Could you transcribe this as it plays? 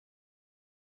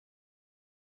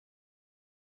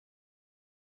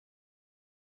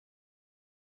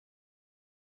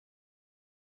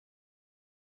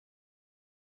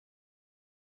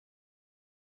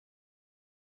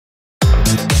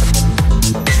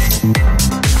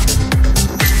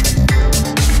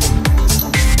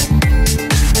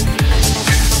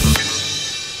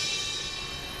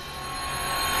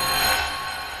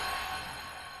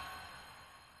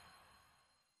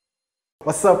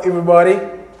What's up, everybody?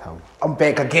 I'm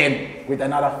back again with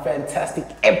another fantastic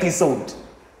episode.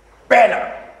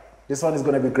 Banner! This one is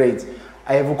gonna be great.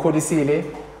 I have Kholisile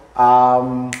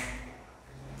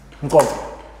Mcoco.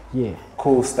 Yeah.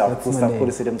 Cool stuff.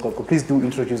 Kholisile Mcoco. Please do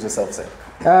introduce yourself, sir.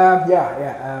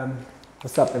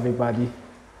 What's up, everybody?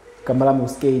 Kamala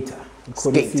Skater.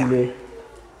 Kholisile.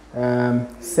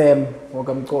 Sam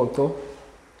Mcoco.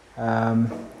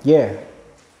 Yeah.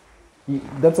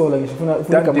 That's all I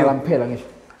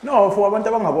No, for abantu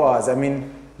abangakwazi, I mean,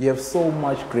 you have so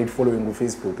much great following on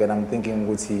Facebook, and I'm thinking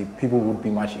people would be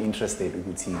much interested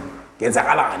ukuthi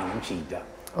kenzakalani ngomchita.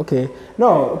 Okay.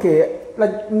 No, okay.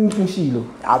 Like Mshilo.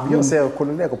 Yourself,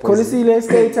 Kholisile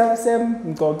Skater, Sam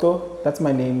Mcoco. That's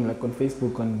my name, like on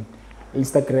Facebook, on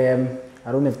Instagram.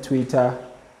 I don't have Twitter.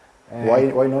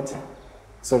 Why not?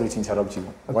 Sorry to interrupt you.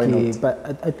 Why okay, not?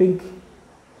 But I think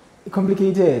it's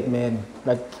complicated, man.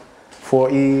 Like for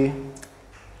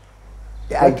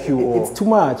IQ or it's too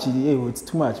much. It's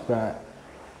too much, but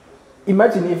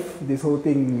imagine if this whole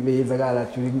thing during the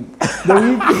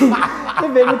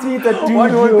weekend.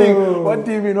 What whole thing? What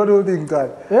do you mean? What whole thing,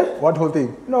 God? Eh? What whole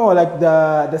thing? No, like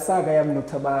the saga I am not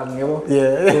tabang,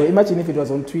 Yeah. So imagine if it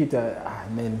was on Twitter,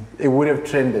 man. It would have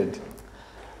trended.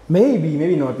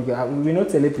 Maybe not, because we're not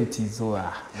celebrities, so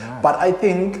But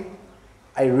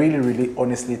I really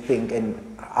honestly think, and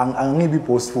I'm gonna be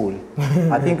boastful.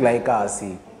 I think like us,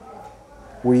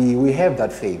 we have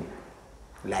that fame.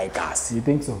 Like us. You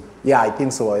think so? Yeah, I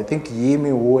think so. I think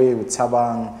Yemi, Woe,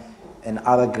 Tabang, and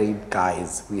other great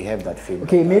guys, we have that fame.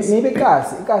 Okay, maybe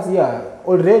cars, yeah,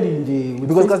 already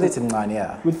because it's in man,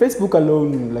 yeah. With Facebook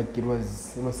alone, like it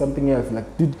was something else.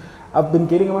 Like, dude, I've been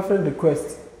getting my friend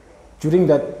requests during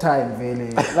that time,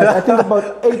 really. Like I think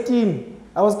about 18.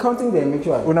 I was counting them, make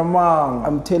sure.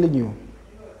 I'm telling you.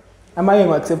 Am I going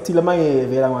to accept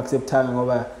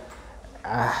over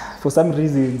for some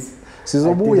reasons?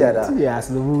 Yeah,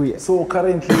 so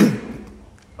currently,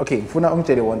 okay, I'm going to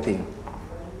tell you one thing.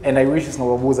 And I wish it's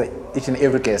not each and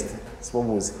every guest. Be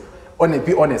honest,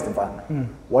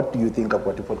 what do you think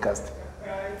about the podcast?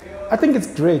 I think it's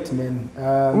great, man.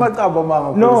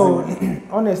 No,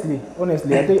 honestly,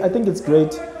 I think it's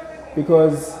great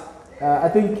because I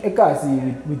think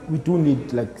we do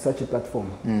need like such a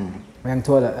platform.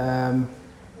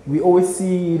 We always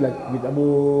see like with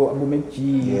Abu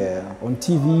Meji on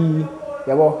TV,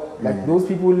 like those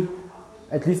people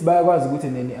at least by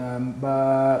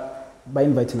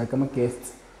inviting like a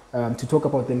guest to talk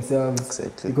about themselves.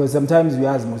 Exactly. Because sometimes we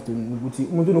ask most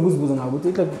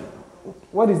like,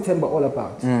 what is Themba all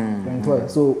about?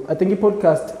 So I think a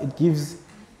podcast, it gives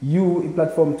you a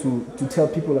platform to tell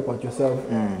people about yourself,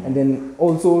 and then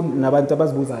also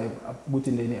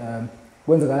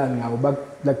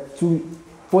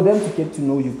for them to get to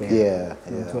know you better. Yeah.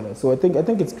 So I think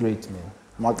it's great, man.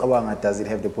 Does it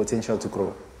have the potential to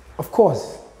grow? Of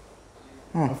course.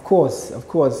 Of course.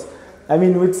 I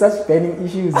mean, with such burning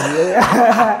issues, it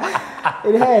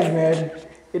has, man.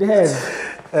 It has.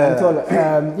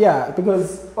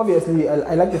 Because obviously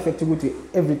I like the fact to go to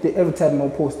every time I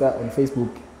post that on Facebook,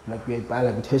 like we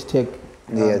like with hashtag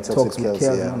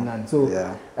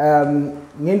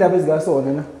TalksWithKellsPODCAST. So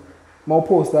more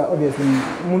post that obviously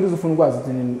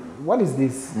what is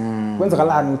this? And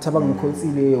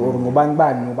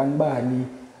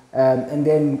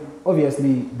then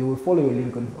obviously they will follow your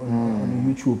link on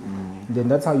YouTube. Then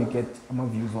that's how you get more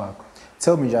views work.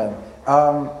 Tell me, Jan,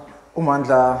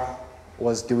 Umandla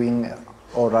was doing,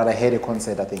 or rather had a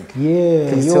concert, I think.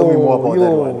 Yeah. Please tell me more about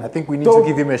that one. I think we need to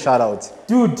give him a shout out.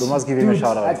 Dude, we must give him a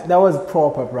shout out. That was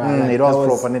proper, bro. It was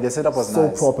proper, and the setup was so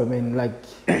nice. So proper, man. Like,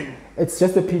 it's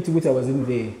just a pity which I was in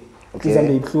there.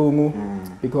 Okay.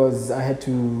 Because I had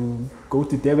to go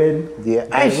to Durban. Yeah.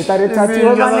 By the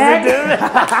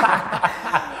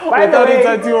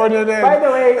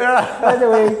way,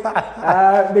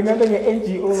 they're not an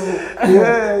NGO.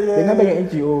 They're not an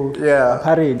NGO. Yeah.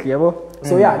 Apparently,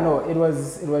 so it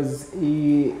was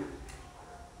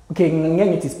okay.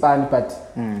 It is fun, but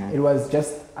it was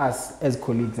just us as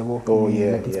colleagues.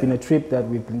 It's been a trip that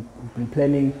we've been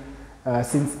planning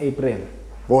since April.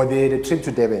 Oh, the trip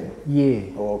to Durban? Yeah.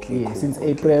 Oh, okay. Yeah, cool. Since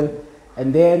April.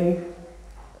 And then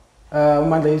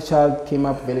Mandla's child came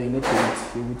up very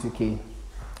initiative, okay.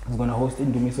 He's going to host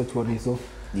Indumiso Toriso.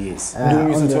 Yes.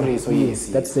 Indumiso Toriso, yes.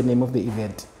 That's the name of the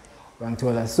event.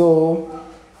 So,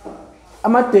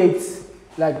 I'm at dates,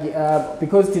 like,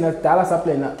 because Tina Dallas are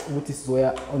playing with this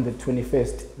on the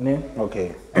 21st. Ne?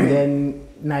 Okay. And then,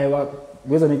 Naiwa,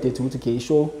 we're on a date with the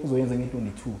show, so we're on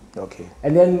 22. Okay.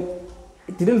 And then,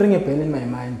 it didn't ring a bell in my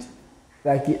mind.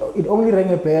 Like, it only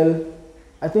rang a bell,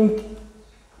 I think,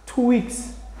 2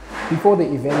 weeks before the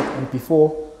event and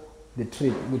before the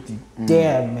trip,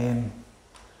 damn man,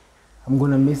 I'm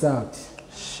gonna miss out.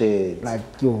 Shit. Like,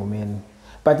 yo, man.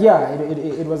 But yeah,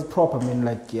 it was proper, man.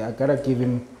 Like, yeah, I gotta give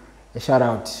him a shout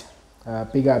out,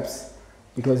 big ups,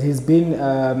 because he's been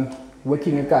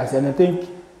working at Gas, and I think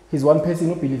he's one person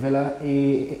who believes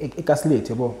a Gas late.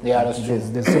 Yeah, that's true.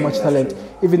 There's so much talent.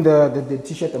 Even the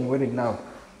t-shirt I'm wearing now,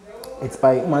 it's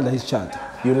by Umanda, his child.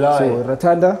 You lie. So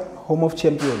Ratanda, home of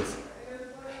champions.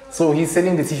 So he's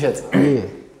selling the t-shirts? Yeah,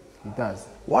 he does.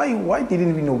 Why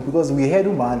didn't we know? Because we had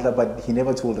Umandla, but he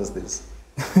never told us this.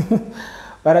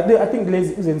 But I think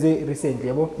Uzenze recently,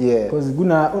 yeah. Because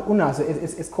Unaso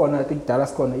is corner, I think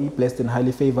Dallas corner, he blessed and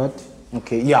highly favored.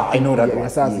 Okay, yeah, I know that one.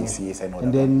 Yes, I know that.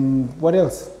 And then what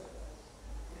else?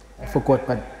 I forgot,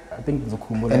 but I think it's a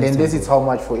Kumbo. And then this is how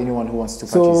much for anyone who wants to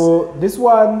purchase. So this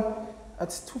one,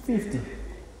 that's 250.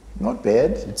 Not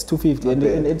bad. It's 250,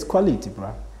 and it's quality,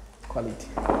 bro. Quality.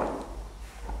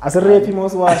 As a rapey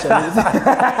most wash.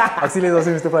 Actually, it's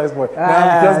also Mr. Price Boy. No,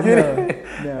 I'm just kidding.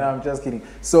 No, I'm just kidding.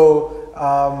 So,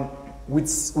 with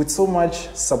so much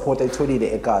support, I told you the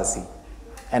Ekasi,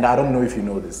 and I don't know if you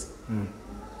know this.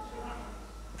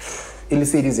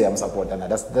 I'm supporting.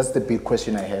 That's the big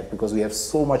question I have, because we have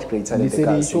so much great talent.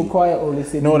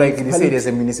 No, like they say there's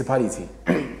a municipality.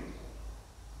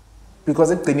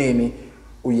 Because it's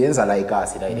uyenza la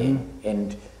Ekasi right there,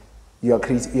 and you are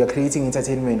creating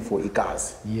entertainment for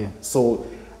Ikas. Yeah. So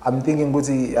I'm thinking,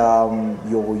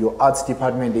 your arts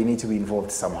department, they need to be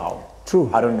involved somehow. True.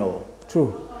 I don't know.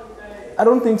 True. I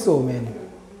don't think so, man.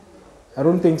 I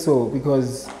don't think so,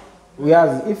 because we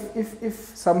are,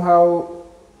 if somehow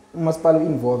Maspalo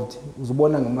involved,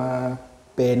 uzobona ngama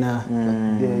banner,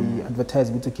 they advertise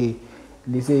with okay,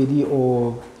 they say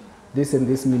or this and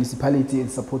this municipality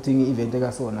is supporting event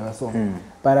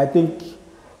But I think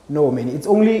no, man, it's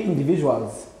only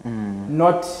individuals,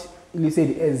 not as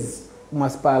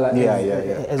Maspala,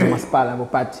 as Maspala,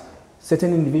 but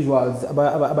certain individuals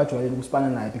about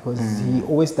because he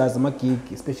always does a gig,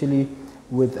 especially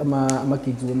with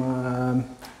gigs with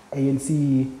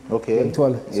ANC. Okay.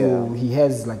 So he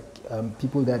has like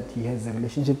people that he has a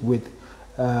relationship with.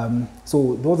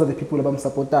 So those are the people that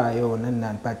support, but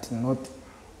not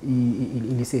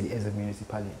as a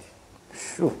municipality.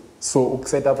 Sure. So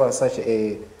set up such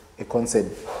a concert,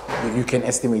 you can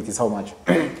estimate is how much?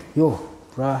 Yo,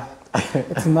 bruh,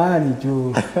 it's money,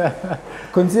 Joe.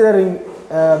 Considering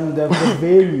the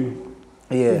venue,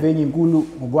 the venue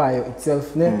Nkulu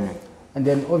itself, and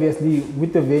then obviously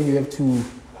with the venue you have to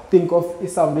think of a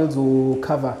sound will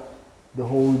cover the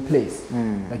whole place,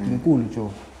 like Nkulu,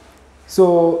 Joe.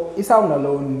 So a sound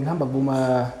alone,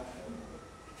 my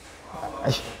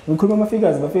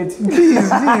figures, please,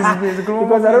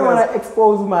 because I don't want to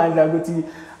expose man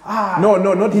no,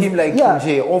 not him like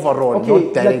overall, okay,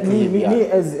 not directly. Like me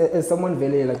as someone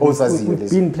like who's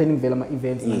been planning Velama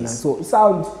events, so it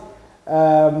sound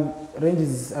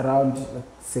ranges around like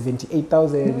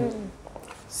 78,000,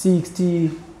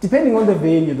 60, depending on the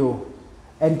venue though,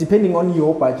 and depending on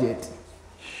your budget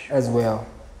as well.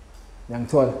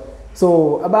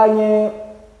 So abanye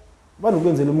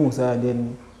musa, and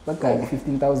then that guy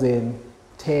 15,000,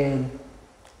 10,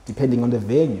 depending on the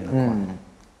venue.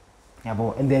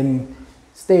 And then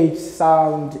stage,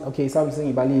 sound, okay, sound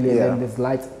singing balile, then there's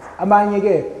lights.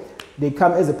 They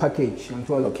come as a package.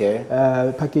 Okay.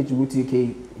 Package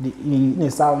okay, in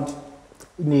a sound,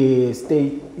 in a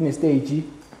stage,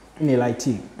 in a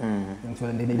lighting. And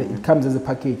then it comes as a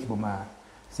package for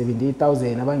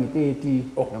 78,000,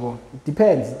 30.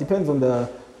 It depends on the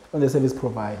service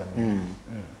provider.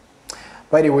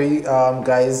 By the way,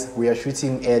 guys, we are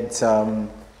shooting at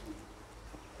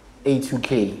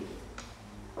A2K.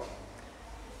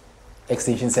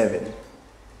 Extension 7,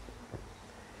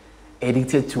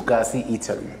 edited to Kasi,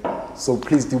 Italy. So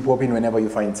please do pop in whenever you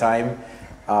find time.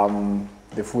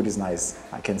 The food is nice,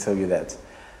 I can tell you that.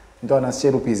 Ndona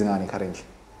share rupees ngani currently?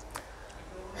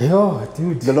 Yo,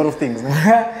 dude. A lot of things,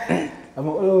 man. I'm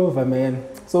all over, man.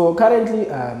 So currently,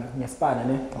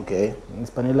 okay.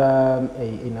 A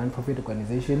non-profit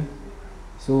organization.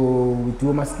 So we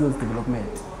do my skills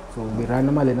development. So we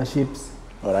run my learnerships.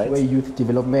 All right. We're youth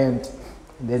development.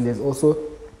 And then there's also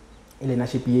a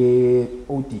learnership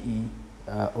ODE,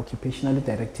 occupationally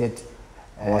directed.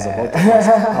 I was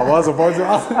about to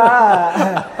ask.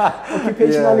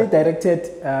 Occupationally directed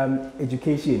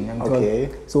education. Okay.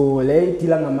 So like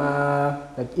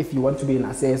if you want to be an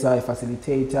assessor, a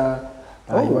facilitator,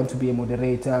 you want to be a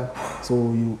moderator, so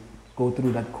you go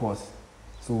through that course.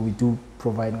 So we do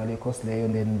provide a course there,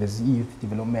 and then there's youth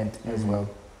development as well.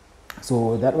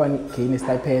 So that one came a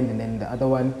stipend, and then the other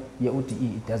one, OTE,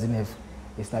 it doesn't have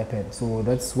a stipend. So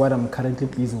that's what I'm currently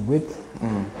busy with.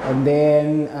 And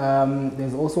then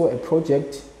there's also a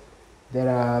project that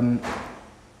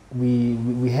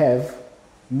we have,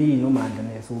 me no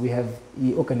man, so we have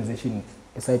the organization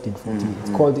cited for it. It's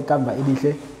called the Kamba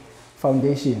Elihle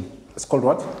Foundation. It's called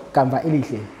what? Kamba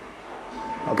Elihle.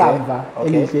 Okay. Kamba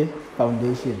Elihle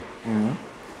Foundation.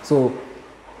 So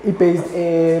it's based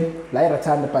like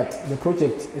Ratanda, but the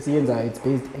project is it's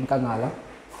based in Kangala,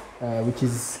 which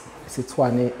is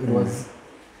Setswane. It was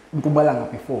in Mpumalanga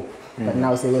before, but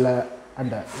now it's under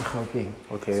Gauteng.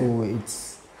 Okay. So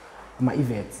it's my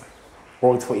events.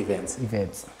 Oh, it's for events.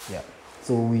 Events, yeah.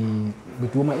 So we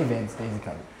do my events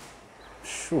basically.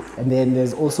 Sure. And then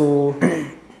there's also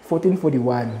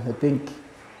 1441. I think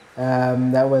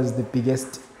that was the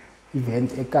biggest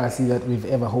event Ekasi that we've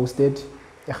ever hosted,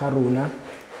 Haruna.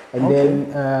 And then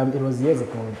it was years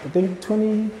ago. I think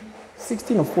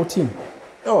 2016 or 14.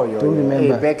 Oh, yeah. Don't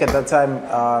remember. Hey, back at that time.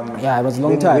 Yeah, it was a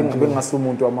long time. Being a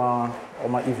sumuntu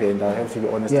on my event, I have to be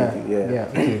honest with you. Yeah.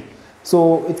 Okay.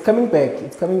 So it's coming back.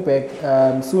 It's coming back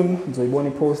soon.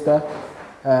 Zoiboni poster.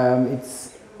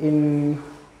 It's in.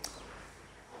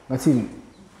 Martin.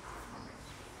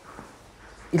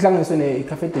 Ihlanganiswe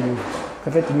Cafe Tenuvo.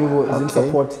 Cafe Tenuvo is in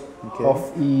support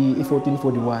of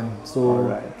E1441.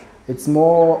 So it's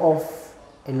more of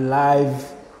a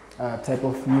live type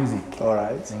of music. All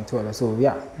right. So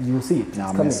yeah, you'll see it.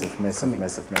 Nah, it's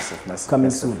massive. Coming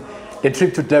soon. The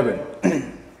trip to Durban.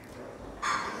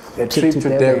 The trip to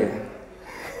Durban.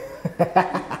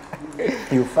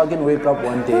 You fucking wake up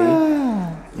one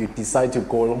day, you decide to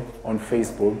go on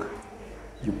Facebook,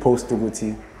 you post to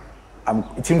Guti, I'm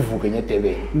eating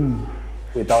Durban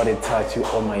without a tattoo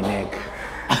on my neck.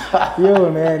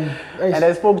 Yo, man. And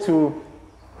I spoke to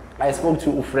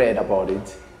Ufred about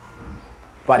it,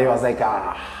 but he was like,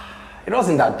 it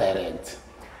wasn't that direct.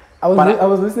 I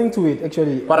was listening to it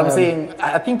actually. But I'm saying,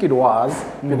 I think it was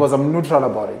because I'm neutral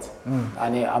about it, and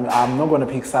I'm not gonna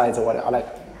pick sides or whatever. Like,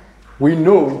 we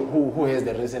know who has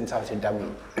the recent touch in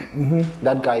Dami.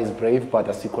 That guy is brave, but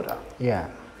a sikota. Yeah.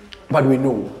 But we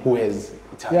know who has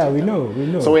touch. Yeah, we know.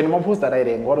 So when I post that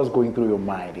idea, what was going through your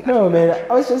mind? No, man,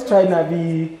 I was just trying to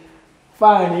be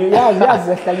funny. Yeah, just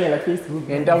like Facebook.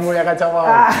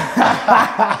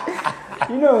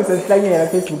 You know, it's like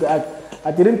Facebook.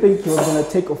 I didn't think he was gonna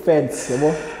take offense. You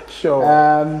know? Sure.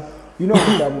 You know,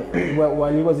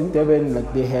 while he was in Durban,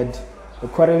 like they had a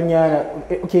quarrel.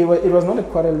 Okay, well, it was not a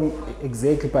quarrel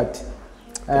exactly, but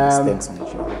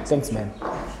thanks, man.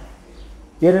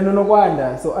 Yeah,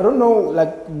 no. So I don't know,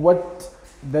 like what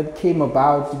that came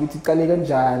about. And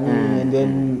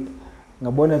then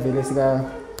ngabona vele sika.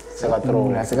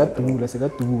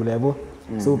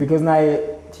 So because now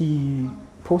he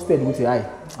posted with I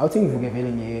think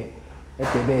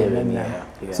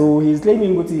so he's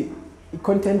claiming that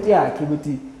content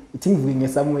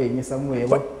somewhere.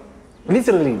 But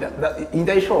literally, in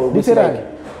that show, literally.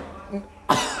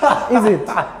 Is it?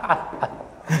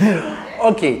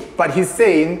 Okay, but he's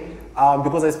saying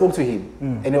because I spoke to him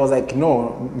and he was like,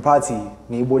 no, Mpati,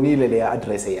 ni bonile le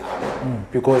address ya.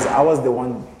 Because I was the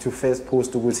one to first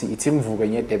post to go see itim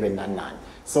vugenye Durban nan.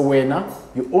 So when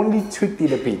you only tweaked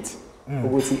it a bit,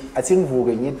 itim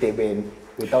vugenye Durban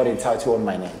without a tattoo on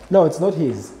my neck. No, it's not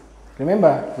his.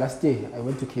 Remember last year I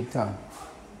went to Cape Town.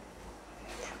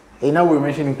 And now we're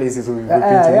mentioning places we've been to.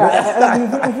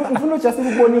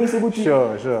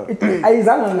 Sure.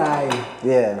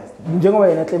 Yeah.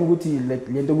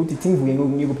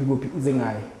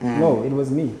 No, it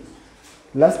was me.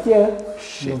 Last year,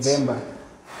 November,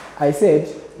 I said,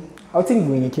 I'll think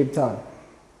we're in Cape Town.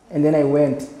 And then I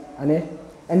went. And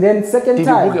then second time. Did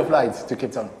you book your flights to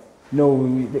Cape Town? No,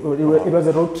 it was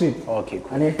a road trip. Okay,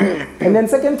 cool. And then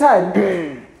second time,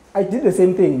 I did the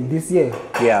same thing this year.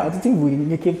 Yeah. I think we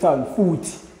in Cape Town, food.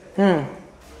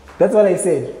 That's what I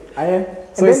said. And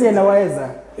so then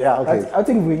yeah, okay. I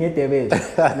think we need TV.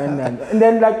 And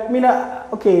then like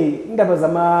okay, indaba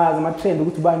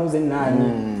trend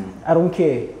I don't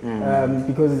care.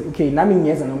 Because okay, naming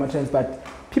yes and no trends, but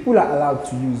people are allowed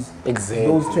to use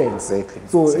those trends. Exactly.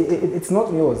 So it's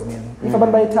not yours, man. If I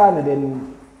buy Tana,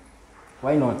 then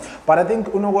why not? But I think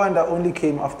Unogwanda only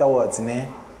came afterwards, ne?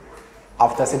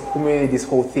 After this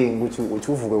whole thing, which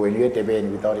when you get a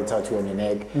band without a tattoo on your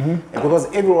neck, because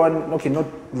everyone, okay, not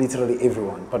literally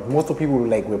everyone, but most of people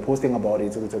like were posting about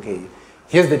it. So it's okay.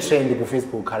 Here's the trend on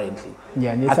Facebook currently.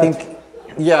 Yeah, I think,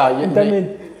 yeah.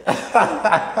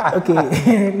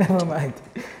 Okay, never mind.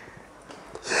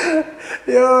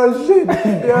 Yo, shit.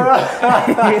 Yeah.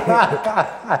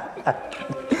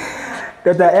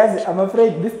 Because I'm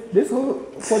afraid this whole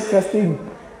podcast thing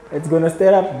it's gonna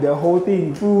stir up the whole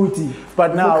thing.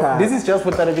 But now, this is just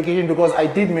for clarification because I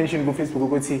did mention on Facebook,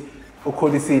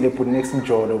 Kholisile Bhut'Nex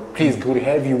Mjolo, please, could we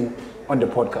have you on the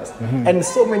podcast? And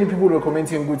so many people were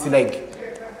commenting,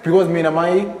 like, because me and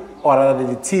or rather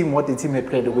the team, what the team had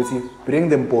played, bring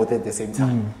them both at the same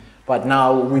time. But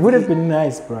now, it would have been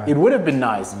nice, bro. It would have been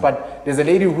nice, but there's a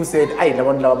lady who said, I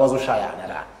was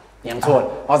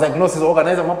like, no, she's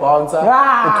organizing my bouncer.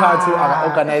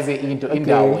 Organize it in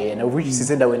that way, and which she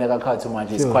said that when I got too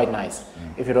much is quite nice.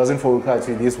 If it wasn't for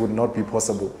Ukatu, this would not be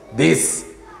possible. This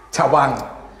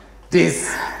Tabang.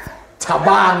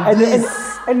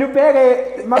 And you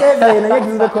pay this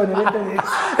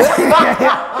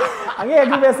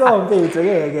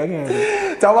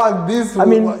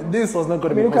was not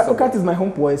going to be possible. Ukat is my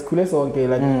homeboy. It's cool song.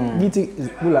 Like meeting is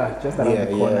cooler just around the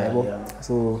corner.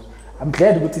 So I'm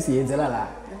glad to see you. So like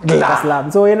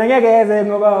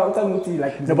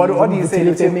but what do you say?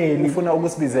 It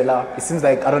seems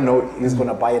like, I don't know, he's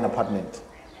gonna buy an apartment.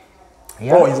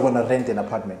 Or he's gonna rent an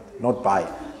apartment, not buy.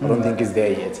 I don't think he's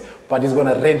there yet, but he's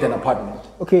gonna rent an apartment.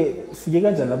 Okay, I'm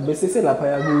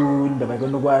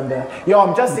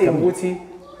just saying,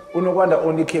 Unogwanda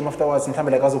only came afterwards and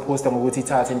like also posting which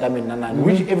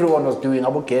everyone was doing.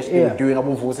 Abu Cash, they were doing,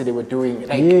 Abu Vusi, they were doing,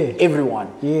 like everyone.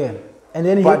 Yeah, and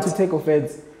then he had to take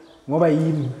offense.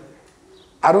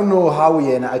 I don't know how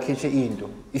we are into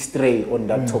stray on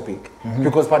that topic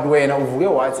because but when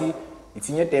it's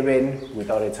in your table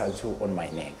without a tattoo on my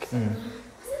neck.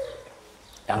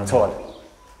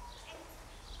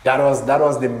 That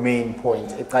was the main point.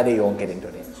 That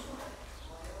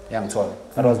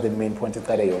was the main point.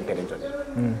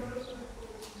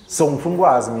 So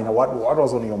what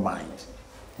was on your mind?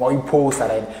 What you post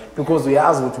that because we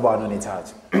asked what about on a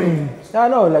tattoo.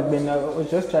 No, like I was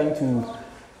just trying to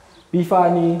be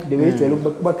funny. The way to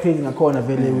look back crazy in a corner.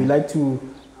 We like to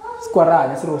square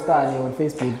on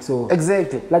Facebook. So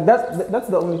exactly. Like that's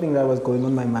the only thing that was going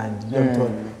on my mind.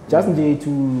 Just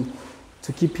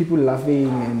to keep people laughing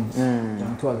and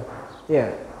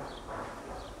yeah.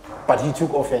 But he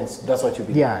took offense. That's what you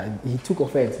mean. Yeah, he took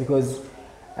offense because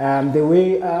the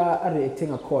way I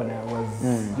reacting a corner was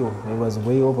it was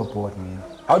way overboard, man.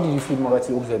 How did you feel, Magati,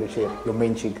 your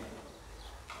main chick?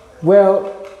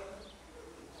 Well,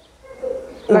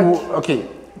 okay,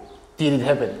 did it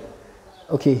happen?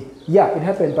 Okay, yeah, it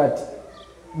happened, but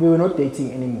we were not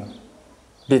dating anymore.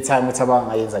 The time with Tabang,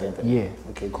 yeah.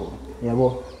 Okay, cool. Yeah,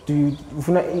 well, do you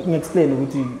explain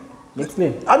what you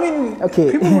explain? I mean,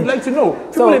 people would like to know.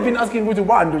 People have been asking you to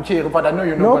want to cheer, but I know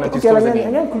you're not going to disclose the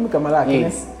name.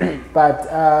 Yes. But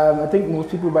I think most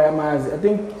people buy a mask. I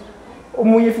think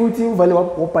Umuye futhi uvale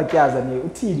wapatyaza ne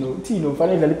Utino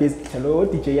fanele dlala ibase hello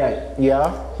DJ yayi.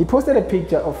 Yeah. He posted a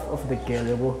picture of the girl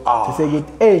to say good,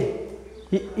 hey,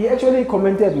 he actually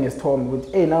commented in his Tom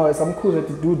with, hey, now some cool that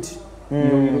dude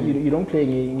you don't play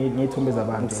ngethombe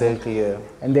zabantu. Exactly, yeah.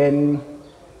 And then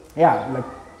like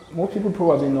most people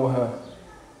probably know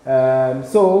her.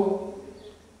 So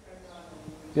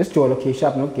just Joel, okay,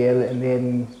 sharp no girl, and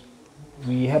then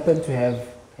we happened to have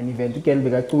an event to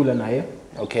Bekacula naye.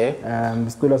 Okay.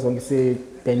 School was going to say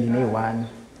Pendine one,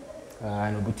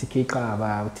 no boutique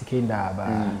Kaba, boutique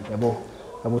Ndaba,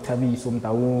 Abutabi,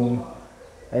 Somtaung.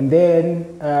 And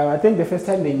then I think the first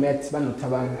time they met, it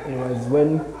was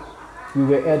when we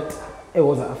were at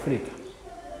Africa.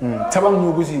 Tabang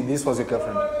knew this was your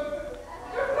girlfriend?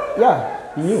 Yeah,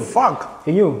 he knew. Fuck.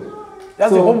 He knew.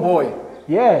 That's the homeboy.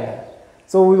 Yeah.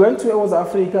 So we went to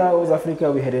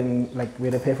Africa. We had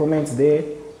a performance there.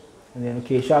 And then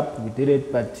okay, sharp, we did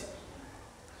it, but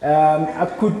I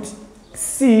could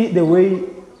see the way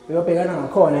we were playing on the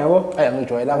corner. The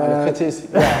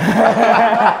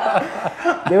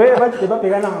way they were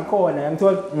playing on the corner, I'm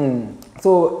told.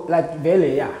 So like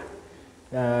very I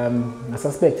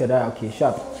suspected that okay,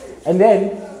 sharp. And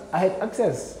then I had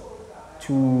access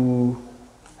to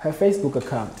her Facebook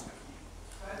account.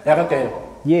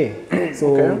 Yeah.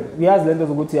 So we asked them to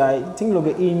go to I think log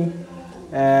in.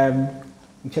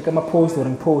 Check my post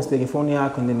or post the phone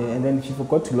and then she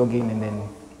forgot to log in and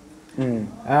then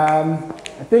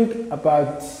I think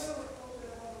about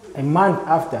a month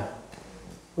after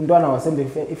Undwana was sent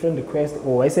a friend request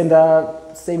or I sent her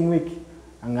same week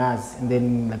and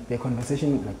then like the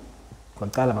conversation like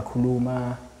but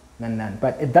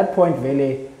at that point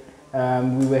really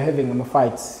we were having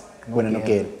fights.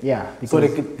 Yeah. So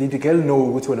did the girl know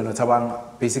which one and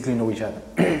Tabang basically know each other?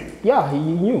 Yeah, he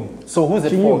knew. So who's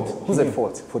at fault? Who's at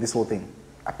fault for this whole thing?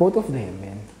 Both of them,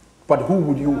 man. But who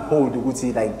would you hold? Would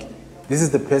say like, this is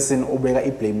the person Obega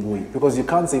I blame Gui because you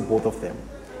can't say both of them.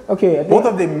 Okay. Both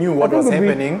of them knew what was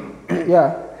happening.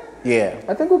 Yeah. Yeah.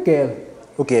 I think okay.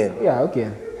 Okay. Yeah.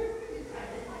 Okay.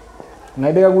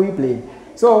 ngayibeka kuyi-play.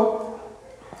 So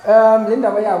le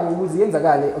ndaba yabo ukuze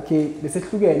yenzakale, okay,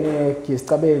 besehlukene ke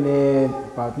sicabene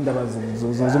about indaba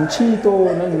zomchito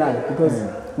nani, because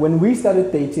when we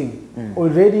started dating,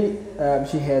 already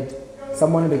she had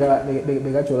someone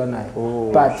bekajola naye.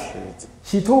 But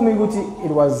she told me ukuthi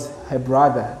it was her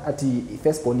brother ati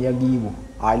first born yakibo.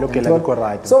 I look like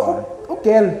right. So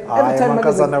girl,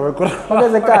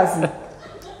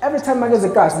 every time mageze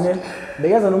kasi ne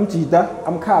bekeza nomjita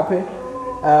amkhaphe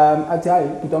athi hayi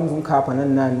umuntu amzumkhapha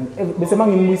nani bese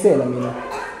mangimbuyisela mina.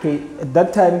 Okay, at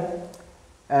that time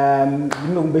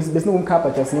bese ngumkhapha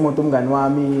just nemoto umngani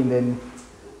wami, and then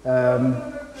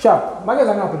sharp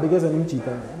mageza ngapha bekeza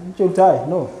nomjita nje uthi hayi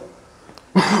no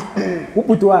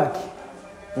ubhuti wakhe.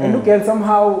 And look at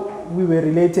somehow we were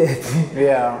related.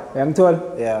 Yeah. I'm told.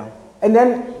 Yeah. And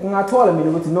then ngathola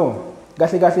mina ukuthi no,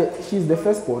 kahle she's the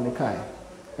firstborn ekhaya.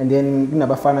 And then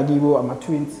kunabafana kibo ama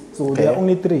twins, so there are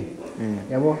only 3.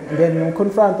 Yabo. And then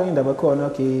confront indaba khona,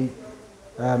 okay,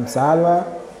 Salwa,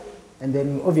 and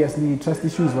then obviously trust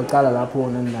issues waqala lapho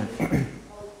nani.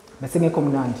 Bese ngekho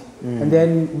mnandi. And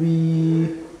then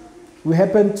we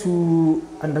happened to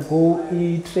undergo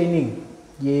training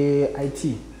ye IT.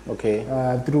 Okay.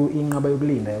 Through inqaba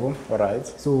yokulinda, yabo. All right.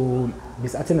 So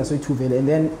this attendance was 2 vele, and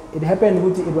then it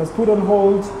happened, it was put on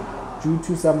hold due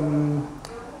to some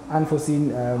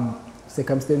unforeseen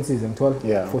circumstances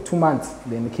for 2 months.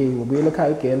 Then okay, we look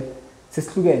at girl,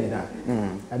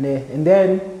 and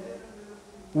then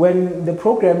when the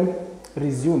program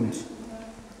resumed,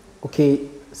 okay,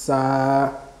 so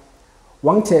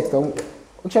one text,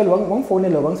 actually one phone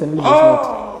and one send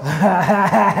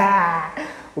yeah.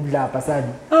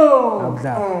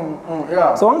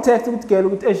 So one text with girl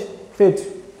with fit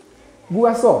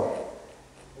buka so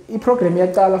I program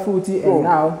yaqala futhi, and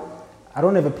now I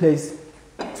don't have a place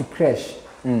to crash.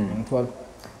 Because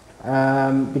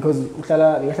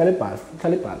uhlala eBhalf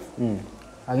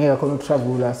angeke khona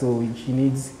travel, so she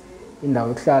needs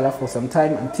indawo yokuhlala for some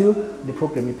time until the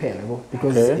program iphela,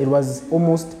 because it was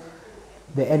almost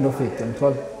the end of it.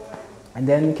 And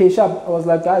then K-Sharp, I was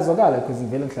like, guys, because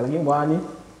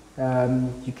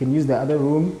you can use the other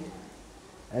room,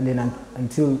 and then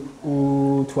until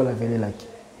uthola vele like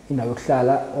indawo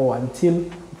yokuhlala, or until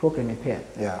the program iphela.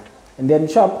 Yeah. And then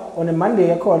Sharp on a Monday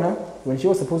yakhona, when she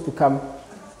was supposed to come,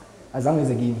 azange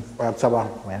zegini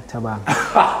wayathabanga.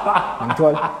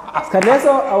 Ngithola isikhathi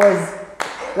leso I was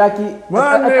lucky.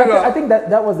 I think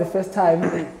that was the first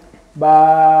time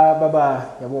baba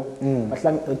yabo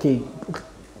bahlang okay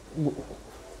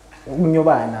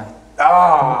unyobana.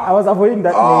 I was avoiding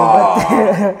that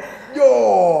name,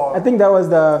 but I think that was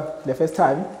the first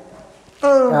time.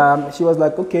 She was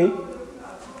like, okay,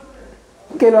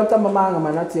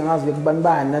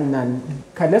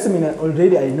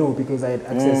 already I know, because I had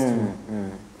access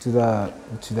to the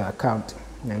account.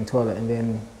 And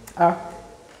then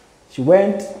she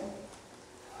went.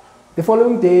 The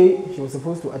following day she was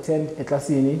supposed to attend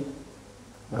Etlasini.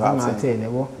 And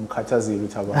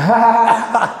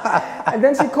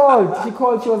then she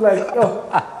called, she was like, yo,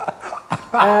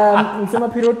 ngisema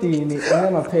periodini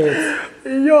nginamaphetsi.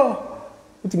 Yo.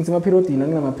 Uthi ngisema periodini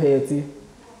nginamaphetsi.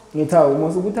 Ngithawu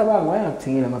mose ukuthi abanga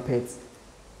wayakuthengela amaphetsi.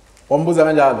 Wambuza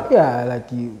kanjalo? Yeah,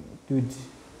 like dude,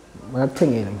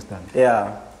 wayakuthengela mstandi.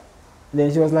 Yeah.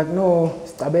 Then she was like, no,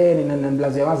 sicabene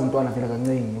naniblazi yazi intwana vela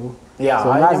kancane yebo. Yeah,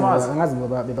 so ngazi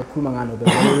bebakhuluma ngalo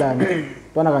bebalelana.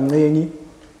 Intwana kancane.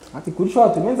 Ngathi good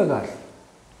shot umenza kahle.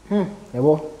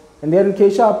 Yebo. And then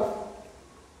K-Sharp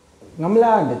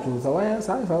ngamlanda Juza waya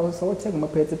sawathenga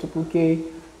amaphetsi 2K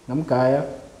ngamgaya.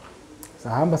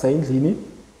 Sahamba sayindlini.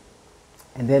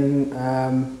 And then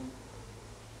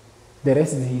the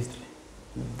rest is history.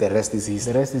 The rest is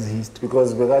history. The rest is history.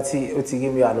 Because bekathi uthi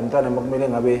kimi yalo mntwana makumele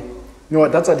ngabe, no,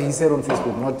 that's what he said on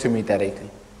Facebook, not to me directly.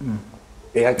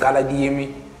 Bekaqala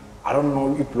kimi, I don't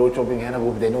know if blow chopping hena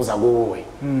go then uzakuwe.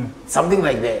 Something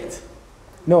like that.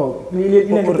 No,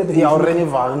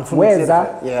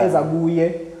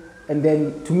 and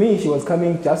then to me she was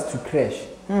coming just to crash,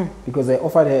 because I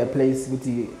offered her a place with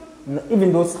the,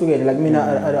 even though together like me,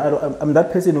 I'm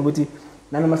that person who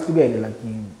none of us together, like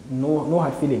no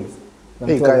hard feelings.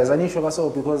 Hey guys, I need to show us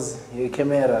because your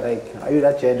camera, like, are you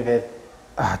that gentleman?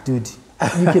 Dude,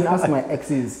 you can ask my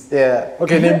exes. Yeah.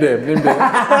 Okay, name them. Name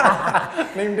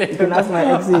them. You can ask my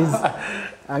exes.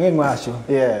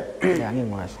 Yeah.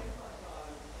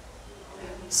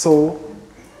 So,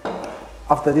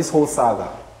 after this whole saga,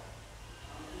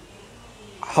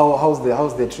 how's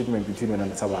the treatment between you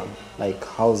and Tabang? Like,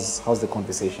 how's the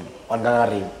conversation? On the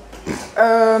ring?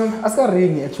 Aska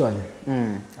ring actually.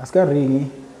 Aska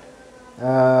ring.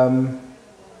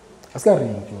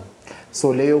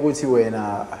 So leyo ukuthi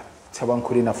wena Thabang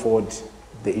couldn't afford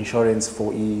the insurance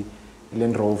for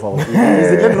Land Rover. Is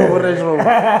it Land Rover Range Rover?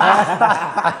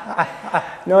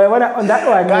 No, on that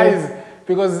one, guys,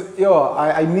 because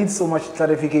I need so much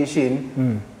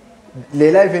clarification.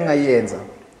 Le life engayenza.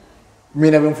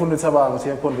 Mina bengifuna uThabang to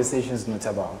have conversations with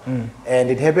Thabang. And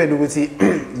it happened ukuthi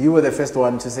you were the first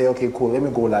one to say, okay, cool, let me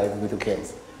go live with the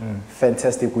Kells.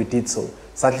 Fantastic, we did so.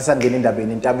 Sathi sangena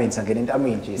indabeni intameni sangena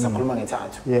intameni nje sakhuluma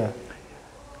ngethathu. Yeah.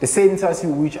 The same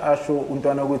time which asho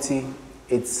untwana ukuthi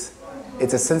it's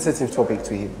a sensitive topic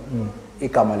to him.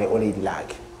 Igama le old lady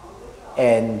lakhe.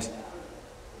 And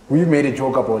we made a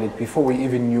joke about it before we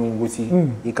even knew ukuthi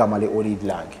igama le old lady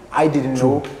lakhe. I didn't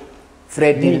know.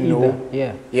 Fred didn't know.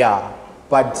 Yeah. Yeah.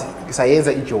 But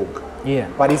sayenza a joke. Yeah.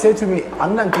 But he said to me,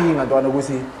 anginankinga ntwana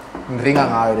ukuthi ngringa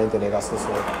ngayo lento le kaso so.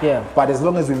 Yeah. But as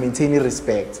long as we maintain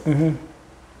respect,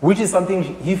 which is something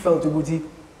he felt ukuthi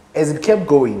as it kept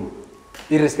going,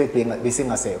 irrespect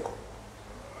besingasekho.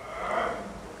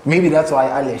 Maybe that's why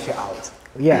I lash out.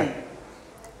 Yeah.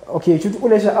 Okay, should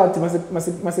lash out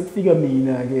must figure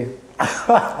mina again.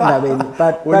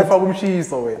 But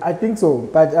I think so.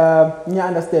 But I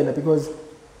understand because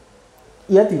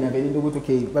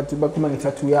okay, but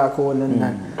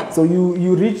so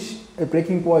you reach a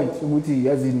breaking point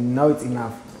as in now it's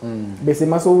enough. Bese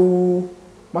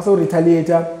maso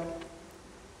retaliate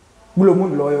kulo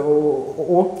muntu loyo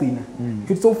ogcina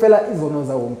futhi sofela izono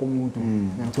zawo wonke umuntu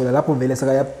ngithola lapho vele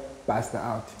sekaya bust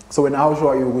out. So when how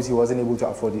sure are you because he wasn't able to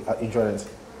afford the insurance?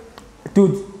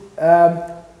 Dude,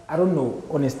 I don't know,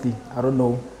 honestly. I don't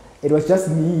know. It was just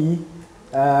me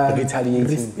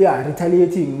retaliating.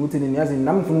 Retaliating ukuthi niyazi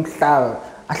nami ngifuna ukuhlaba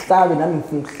ahlabe nami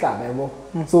ngifuna ukuhlaba yabo.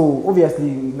 So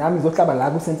obviously nami ngizohlaba la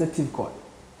ku sensitive chord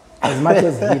as much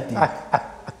as hitting.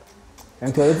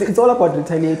 And so it's all about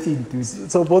retaliating, dude.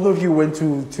 So both of you went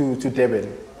to Durban.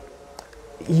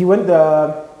 He went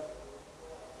I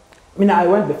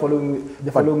went the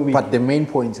following week. But the main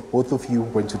point, both of you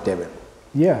went to Durban.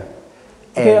 Yeah.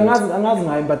 Okay, I'm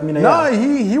not but no,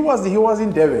 he was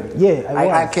in Durban.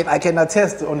 Yeah, I can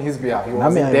attest on his behalf. He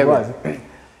was in Durban.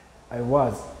 I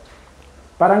was.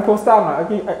 But Uncle Stama,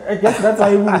 I guess that's why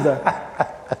he was there.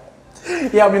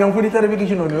 Yeah, I'm putting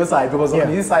clarification on your side because on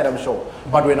his side I'm sure.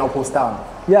 But when I post down,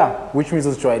 which means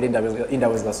it's true. In that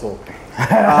was the soul.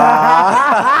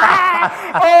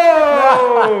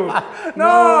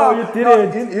 No, you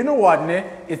didn't. No, you know what, ne?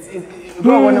 It's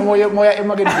no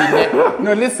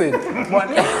listen.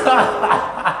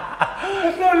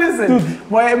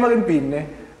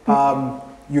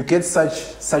 You get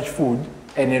such food.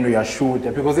 And then we are shoot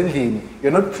because in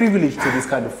you're not privileged to this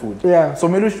kind of food. Yeah. So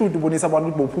melu shoot bonisa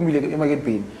abantu bophumile emarket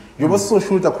bin. You must so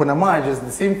shoot khona manje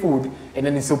the same food and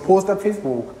then it's post on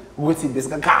Facebook ukuthi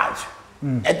besikakhatch.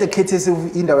 At the KTS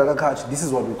indawo yakakhatch, this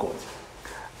is what we got.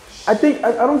 I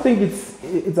don't think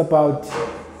it's about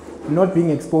not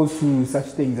being exposed to such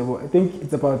things. I think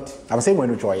it's about I'm saying when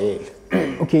ujwayele.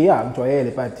 Okay, yeah,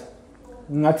 ujwayele but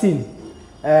ngathini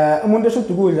umuntu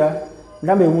eshoda ukudla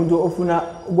mhlambe umuntu ofuna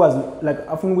ukwazi like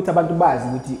afuna ukuthi abantu bazi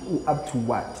ukuthi up to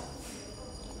what.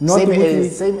 Not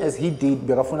same as he did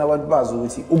bekafuna abantu bazi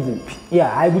ukuthi ukuphi.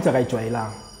 Yeah, hayi ukuthi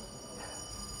akayijwayelanga.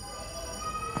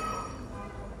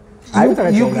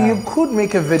 You could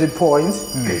make a valid point,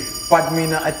 but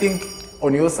I think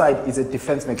on your side it's a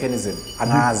defense mechanism.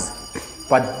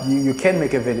 But you can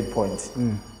make a valid point.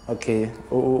 Okay,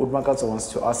 Dimakatso wants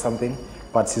to ask something,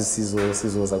 but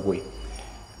Sizo's away.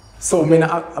 So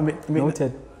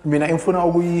noted. Mina ngifuna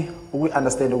we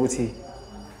understand ukuthi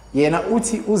yena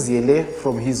uthi uziyele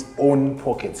from his own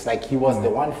pockets, like he was the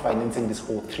one financing this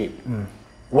whole trip.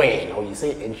 Well, you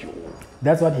say NGO.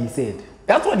 That's what he said.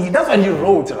 That's what he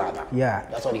wrote rather. Yeah.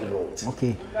 That's what he wrote.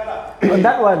 Okay. On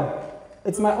that one,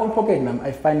 it's my own pocket, ma'am.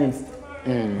 I financed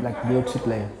like D.O.P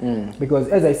player. Because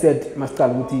as I said, Master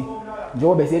Guti,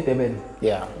 Job said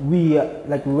we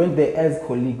went there as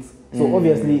colleagues. So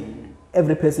obviously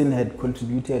every person had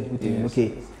contributed with him.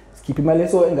 Okay. Skip him and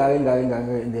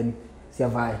then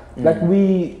survive. Like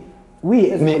we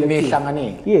as a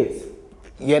collective. Yes.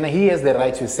 Yeah, he has the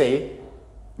right to say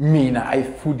Mina, I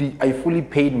fully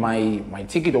paid my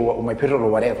ticket or my petrol or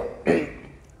whatever.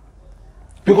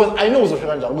 Because I know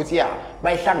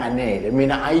by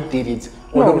Shanganel, I did it.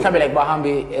 Or like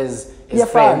Bahambi as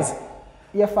friends.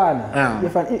 Yeah, fun.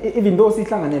 Even though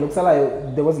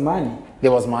there was money.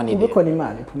 There was money. And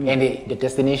the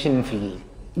destination fee.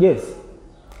 Yes.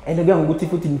 And again, we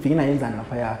put in Fina.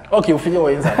 Okay, you figure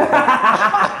what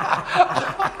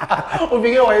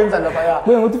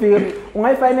when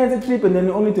I finance a trip and then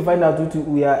only to find out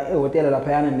we are a hotel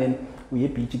and then we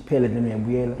beach and then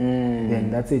we then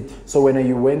that's it. So when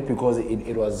you went because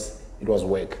it was it was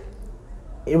work?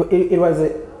 It was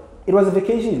a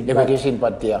vacation. A vacation,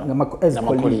 but yeah, as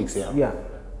colleagues, yeah.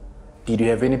 Did you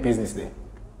have any business there?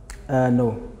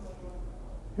 No.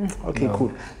 Okay, no.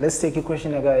 Cool. Let's take a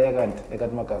question. I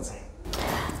got Makaz.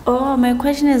 Oh, my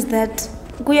question is that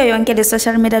kuyo yonke the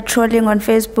social media trolling on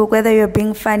Facebook, whether you're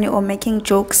being funny or making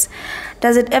jokes,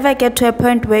 does it ever get to a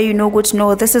point where you know good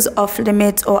no, this is off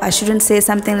limits, or I shouldn't say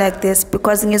something like this?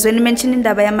 Because when you mention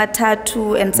indaba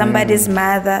tattoo and somebody's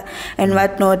mother and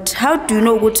whatnot, how do you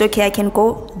know good okay, I can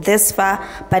go this far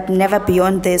but never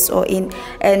beyond this or in?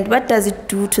 And what does it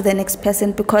do to the next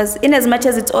person? Because in as much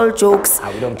as it's all jokes,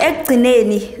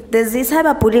 there's this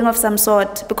cyberbullying of some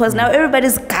sort, because now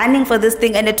everybody's gunning for this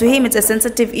thing, and to him it's a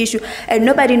sensitive issue and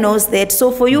nobody knows that. So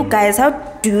for you guys, how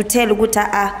do you tell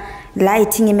Guta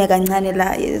lighting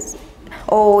is,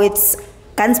 or it's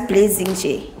guns blazing,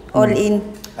 all in?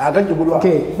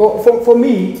 Okay, for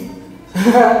me,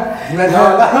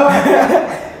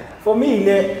 for me,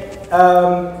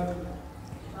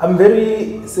 I'm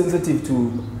very sensitive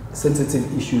to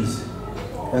sensitive issues,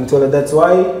 and so that's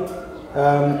why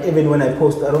even when I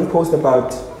post, I don't post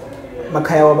about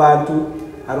Makaya Wabantu,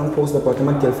 I don't post about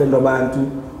my girlfriend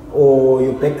Wabantu, or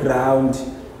your background,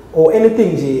 or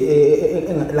anything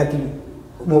like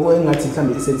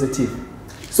sensitive.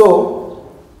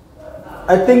 So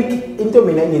I think into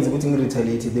me is getting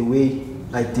retaliated the way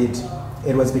I did.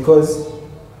 It was because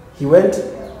he went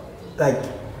like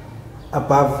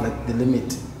above like the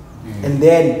limit, and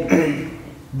then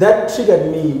that triggered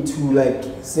me to like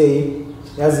say,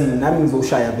 as in nami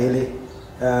ngizoshaya vele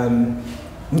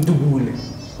ngidubule.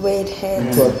 Wait,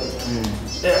 hey.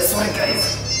 Sorry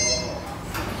guys.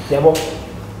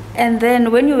 And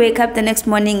then when you wake up the next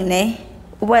morning,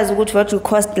 was good what you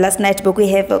caused last night, but we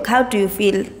have, how do you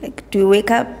feel? Like, do you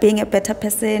wake up being a better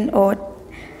person, or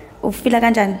feel like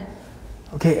Anjan?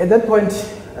 Okay, at that point,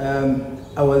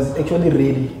 I was actually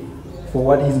ready for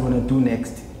what he's gonna do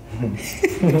next.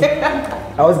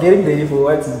 I was getting ready for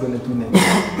what he's gonna do next.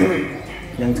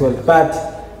 But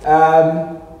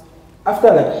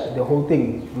after like the whole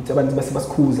thing, with like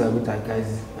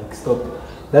guys, like stop.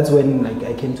 That's when like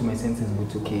I came to my senses.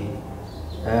 But okay,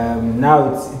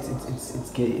 now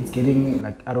it's getting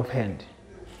like out of hand,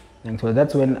 and so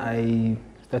that's when I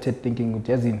started thinking,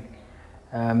 Jazin,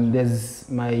 there's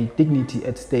my dignity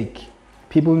at stake.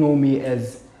 People know me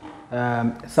as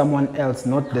someone else,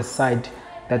 not the side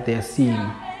that they're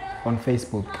seeing on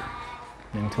Facebook.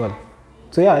 And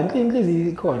so yeah, like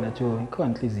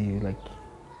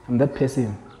I'm that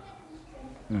person.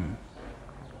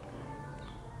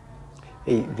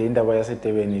 Hey, the indaba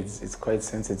it's quite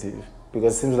sensitive,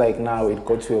 because it seems like now it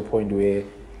got to a point where,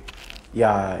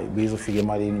 yeah, we figure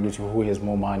who has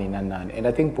more money and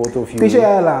I think both of you,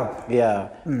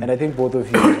 and I think both of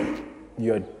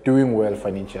you are doing well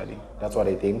financially. That's what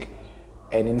I think.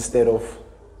 And instead of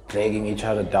dragging each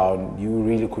other down, you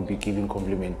really could be giving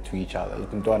compliment to each other. You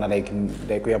can do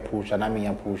like we are pusher, nami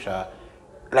ya pusher.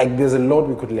 Like there's a lot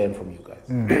we could learn from you guys.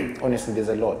 Honestly, there's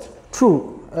a lot.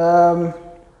 True.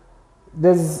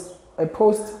 There's a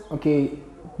post, okay,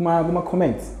 my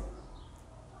comments.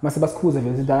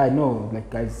 I know, like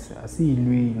guys, I see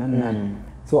Louis,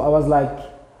 So I was like,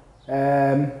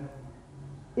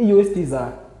 USDs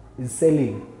is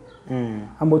selling.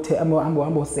 Like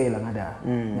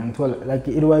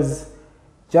it was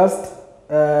just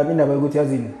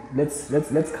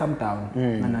let's calm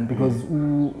down, because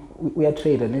we are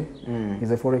trader,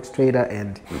 he's a forex trader,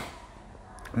 and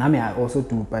Nami I also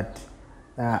do, but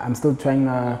I'm still trying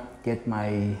to get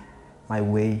my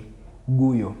way.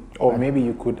 Guyo. Or maybe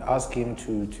you could ask him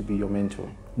to be your mentor.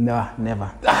 No,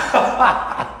 never.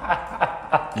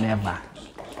 Never.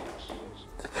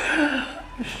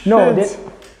 No,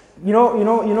 you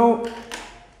know,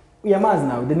 Yamaz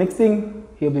now. The next thing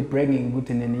he'll be bragging,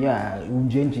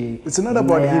 it's not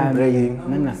about him bragging.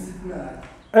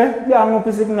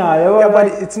 Yeah, but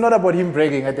it's not about him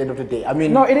bragging at the end of the day. I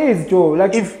mean, no, it is, Joe.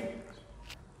 Like if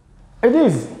it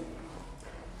is,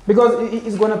 because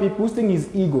it's gonna be boosting his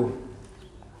ego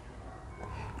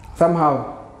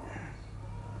somehow.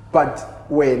 But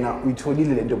when we told you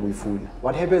end up with food,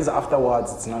 what happens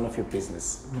afterwards? It's none of your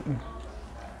business.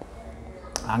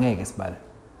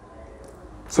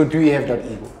 So do you have that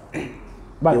ego?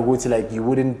 But you would like you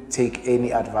wouldn't take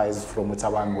any advice from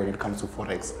Utaban when it comes to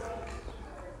forex.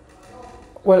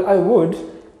 Well, I would,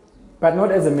 but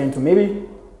not as a mentor. Maybe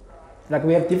like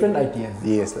we have different ideas.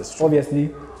 Yes, that's true.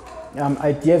 Obviously,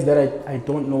 ideas that I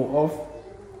don't know of,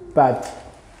 but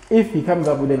if he comes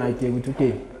up with an idea, which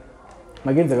okay,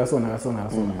 I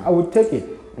would take it.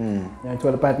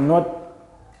 But not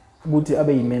good to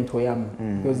be mentor,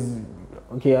 because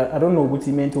okay, I don't know what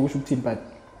mentor but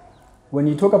when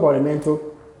you talk about a mentor,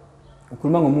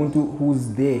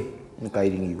 who's there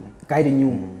guiding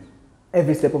you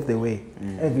every step of the way,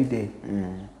 every day.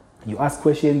 You ask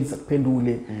questions,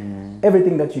 pendule,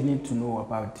 everything that you need to know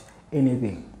about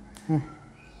anything.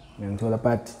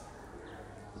 But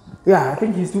yeah, I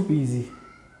think he's too busy.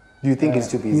 Do you think he's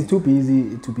too busy? He's too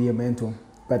busy to be a mentor.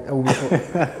 But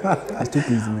he's too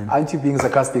busy, man. Aren't you being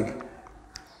sarcastic?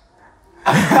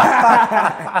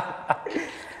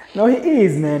 No, he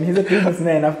is, man. He's a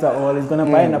businessman after all. He's gonna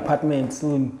buy an apartment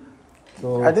soon.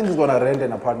 So I think he's gonna rent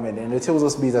an apartment, and it tells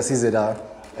us be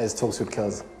as Talks with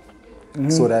Kells,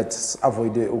 so that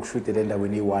avoid the shoot the render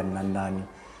when you want and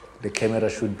the camera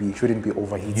shouldn't be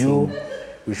overheating.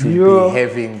 We should be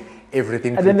having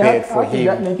everything prepared for him. How did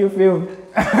that make you feel?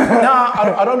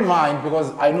 I don't mind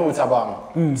because I know it's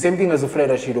abang. Same thing as a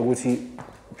friend Ashido,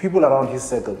 people around his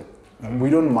circle, we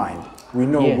don't mind. We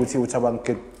know Utabang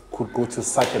could go to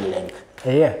such a length.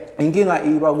 Yeah.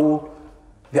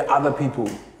 The other people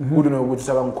who don't know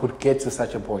Utabang could get to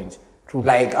such a point. True.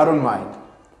 Like, I don't mind.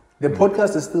 The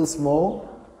podcast is still small,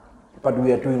 but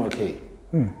we are doing okay.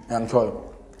 I'm sure.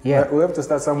 Yeah. We have to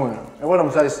start somewhere. And what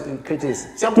I'm saying is,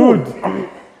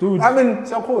 dude. I mean,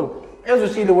 so cool.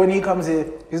 Especially when he comes here,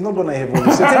 he's not gonna have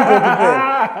one.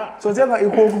 So tell me,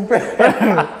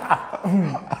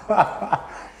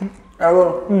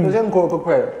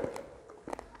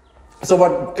 so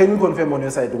but can you confirm on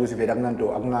your side ukuthi vele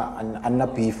akuna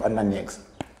beef next?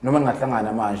 Noma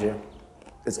ngahlangana manje,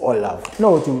 it's all love.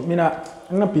 No, dude, mina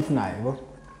angina beef naye, bro.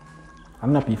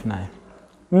 Angina beef naye.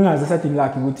 Ngingaze sathi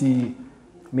ngilakhi ukuthi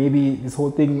maybe this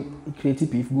whole thing creates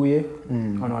beef kuye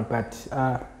or not, but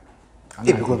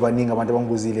because baningi abantu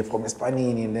abangibuzile from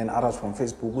Espanini and then others from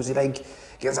Facebook ukuthi like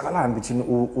kenzakalani between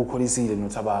uKholisile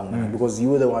noThabanga, because you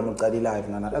were the one who started live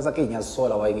nana asake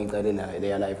ngiyasola why ngiqale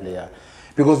their live layer,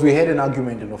 because we had an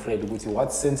argument in Fred ukuthi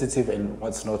what's sensitive and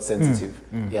what's not sensitive.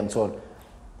 I'm told.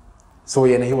 So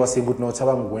yeah, he was saying good no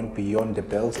Thabanga went beyond the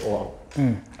belt or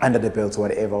under the belt or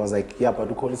whatever. I was like, yeah, but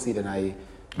uKholisile and I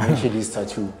mentioned his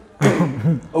tattoo.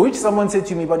 Which someone said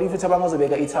to me, but if Thabanga was a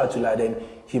bigger tattoo, then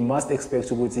he must expect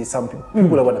to go to some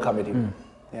people are going to come at him.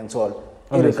 And so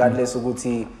on. Regardless of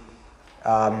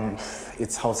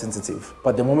it's how sensitive.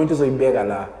 But the moment you're in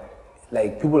Begala,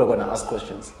 like people are going to ask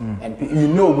questions. And you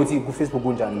know, with Facebook,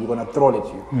 we're going to throw at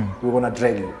you. We're going to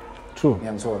drag you. True.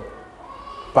 And so on.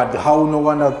 But how no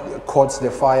one caught the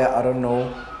fire, I don't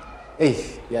know. Hey,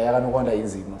 yeah, I don't wonder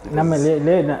easy.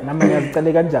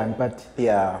 But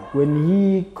yeah, when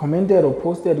he commented or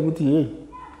posted,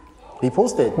 he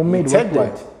posted. Who made tagged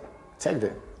what? Tagged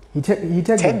it. He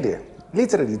tagged it.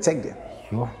 Literally tagged it.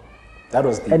 Sure. That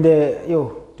was deep. And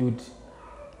yo, dude,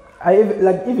 I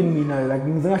like even me now, like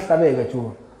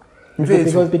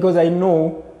because I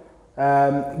know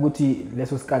like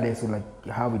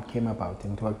how it came about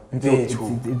and all. So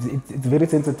it's very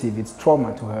sensitive. It's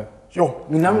trauma to her. Yo,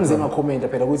 comment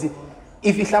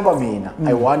if you have mina,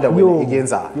 I wonder when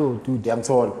against her. Yo, dude, I'm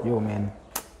told. Yo, man,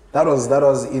 that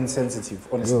was insensitive.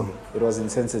 Honestly, it was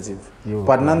insensitive. Yo,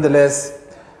 but nonetheless,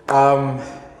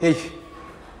 hey,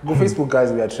 go Facebook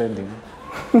guys, we are trending.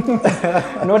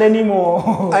 Not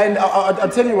anymore. And I'll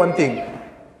tell you one thing.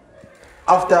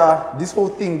 After this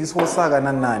whole saga,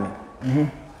 Nanani,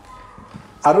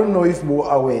 I don't know if more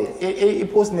aware. He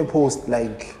posted a post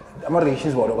like, I'm a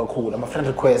relations were cool. I'm a friend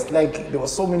request. Like there were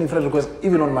so many friend requests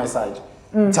even on my side.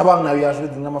 Tabang now you are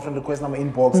reading my friend request, my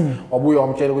inbox.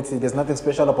 I'm telling you, there's nothing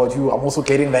special about you. I'm also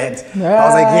getting that. I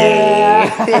was like,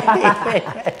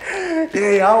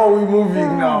 yeah, how are we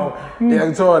moving now?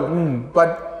 Yeah, so on.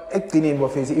 But acting in my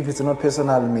face, if it's not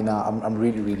personal, I'm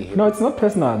really happy. No, it's not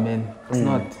personal, man. It's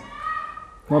not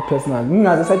personal.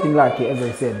 As I said,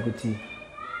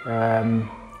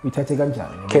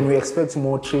 can we expect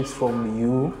more trips from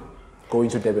you going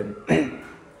to Durban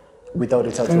without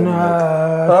a tattoo?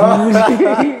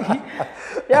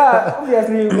 Yeah,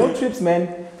 obviously more trips,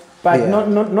 man. But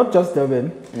not just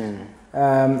Durban.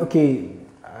 Okay,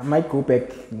 I might go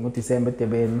back in December,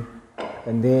 Durban,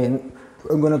 and then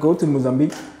I'm gonna go to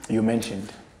Mozambique. You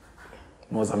mentioned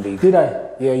Mozambique. Did I?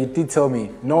 Yeah, you did tell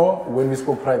me. No, when we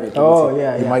spoke privately. Oh,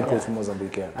 you might go to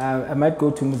Mozambique. Yeah. I might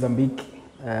go to Mozambique.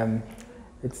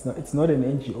 It's not an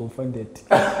NGO funded trip.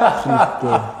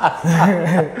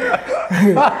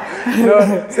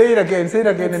 No, say it again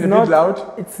in a bit loud.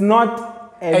 It's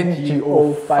not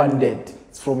NGO funded.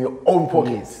 It's from your own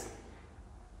pockets.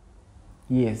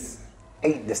 Yes.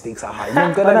 Hey, the stakes are high.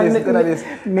 The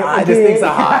stakes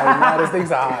are high. The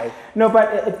stakes are high. No, but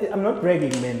I'm not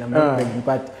bragging, man. I'm not bragging.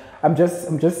 But I'm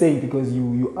just saying because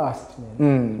you asked,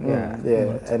 man.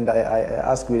 Yeah. And I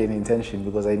ask with an intention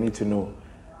because I need to know.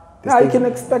 I can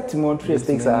expect more trips.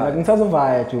 Like in terms of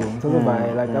like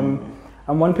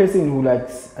I'm one person who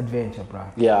likes adventure, bro.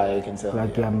 Yeah, I can tell.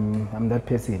 Like I'm that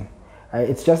person.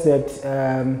 It's just that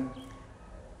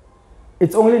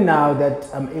it's only now that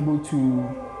I'm able to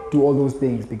do all those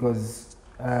things because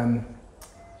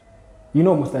you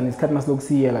know, Mustan is cut look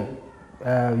see like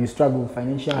you struggle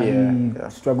financially,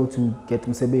 struggle to get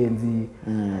msebenzi,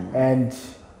 and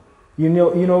you know,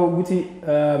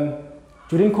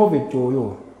 during COVID,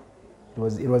 Joe.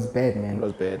 It was bad, man. It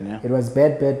was bad, yeah. It was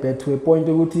bad to a point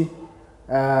Uti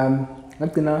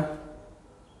like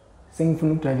saying for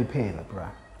no drive pay, bro.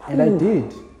 And I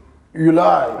did. You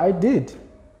lie. I did.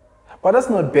 But that's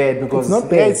not bad because it's not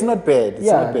bad. Yeah, it's not bad. It's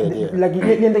not bad, yeah. Like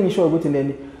you show good and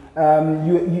then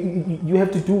you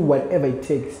have to do whatever it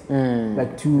takes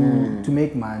like to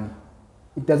make money.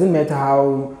 It doesn't matter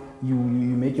how you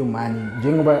make your money.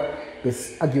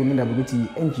 This argument about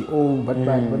NGO, but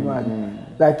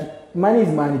like money is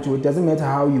money too. It doesn't matter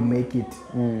how you make it.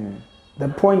 The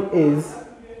point is,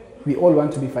 we all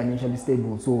want to be financially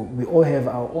stable, so we all have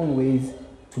our own ways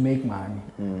to make money.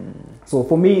 So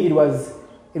for me, it was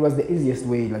the easiest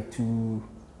way, like to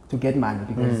get money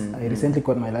because I recently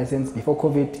got my license before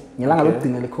COVID.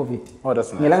 Oh,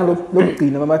 that's nice.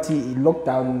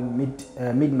 Lockdown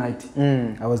midnight.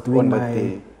 I was doing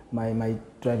my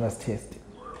driver's test.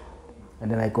 And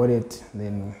then I got it,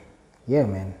 then, yeah,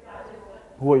 man.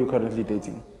 Who are you currently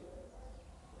dating?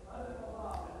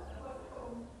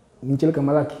 Dude,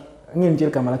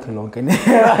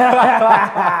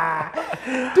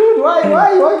 why?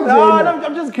 No,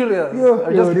 I'm just curious.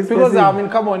 Because I mean,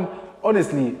 come on,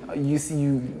 honestly, you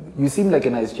seem like a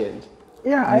nice gent.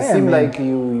 Yeah, I am. You seem like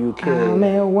you care. I'm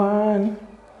a one.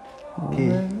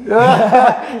 Okay.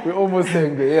 We're almost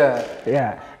saying that,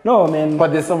 yeah. No, man.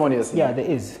 But there's someone you're seeing. Yeah, there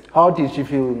is. How did she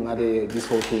feel at this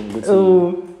whole thing?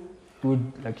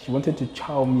 Dude, like she wanted to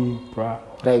chow me, bruh.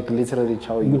 Like literally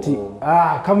chow you.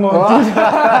 Come on, dude.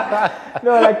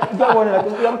 No, like that one, like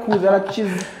I'm cool. Like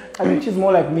she's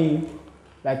more like me,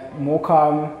 like more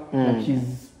calm. Like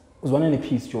was one in a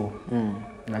piece, Joe.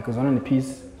 Like was one in a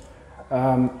piece.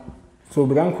 So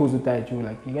began cool with that, Joe.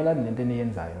 Like you get that,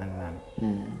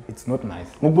 it's not nice.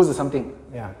 Mubuza something.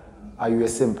 Yeah. Are you a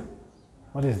simp?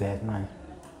 What is that, man?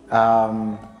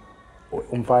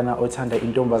 Umfana othanda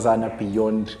intombazana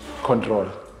beyond control.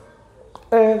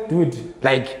 Dude.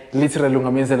 Like literally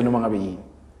ungamenzela noma ngabe yini.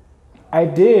 I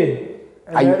did.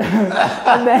 And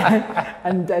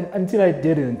then until I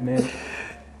didn't, man.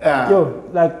 Yo,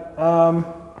 like I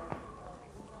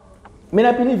mean,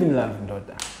 I believe in love,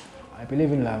 daughter. I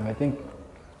believe in love. I think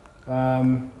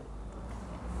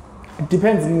it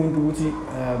depends on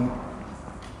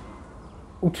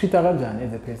treat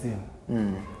as a person.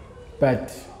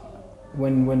 But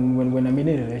when I'm in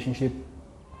a relationship,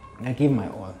 I give my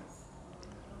all.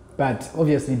 But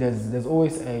obviously there's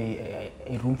always a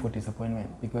room for disappointment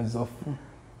because of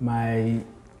my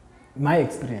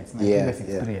experience, my previous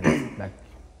experience. Like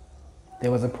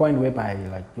there was a point whereby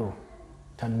like to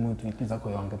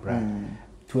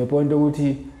a point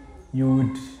where you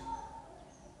would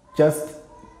just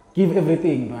give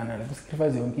everything, man,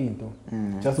 sacrifice your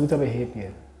own just to be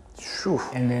happier. Sure.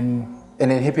 And then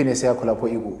happiness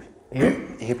yakho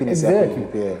happiness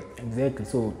exactly.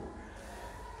 So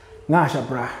ngasha,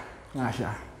 bruh.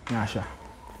 Ngasha.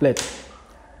 Flat.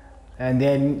 And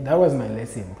then that was my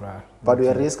lesson, bruh. But we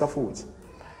are risk food.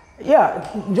 Yeah,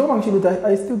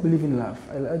 I still believe in love.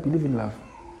 I believe in love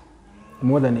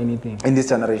more than anything. In this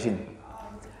generation.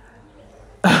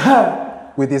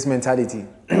 With this mentality.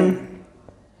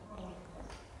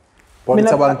 What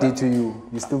Tabang did to you,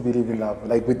 you still believe in love,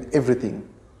 like with everything.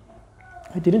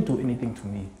 I didn't do anything to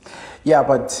me. Yeah,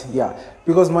 but yeah,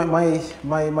 because my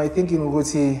thinking would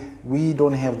say we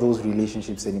don't have those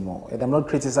relationships anymore. And I'm not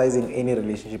criticizing any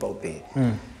relationship out there.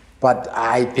 But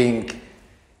I think,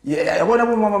 yeah,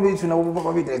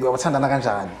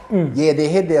 they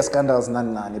had their scandals,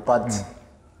 but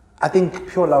I think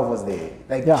pure love was there.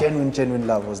 Like genuine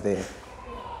love was there.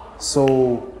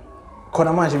 So I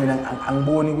don't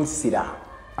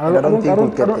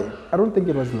think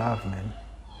it was love, man.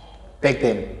 Back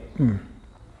then?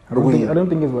 I don't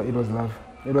think it was love.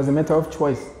 It was a matter of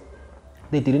choice.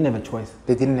 They didn't have a choice.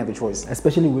 They didn't have a choice.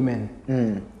 Especially women.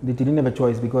 They didn't have a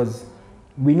choice because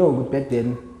we know back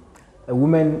then, a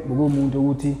woman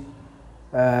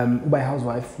uba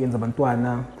housewife yenza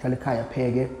abantwana hlala ekhaya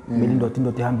pheke kumele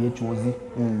indoda ihambe eJozi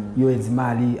yoyenza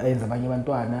imali ayenza abanye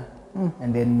abantwana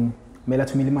and then kumele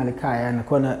athumele imali ekhaya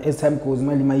nakhona as time goes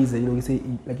imali mayize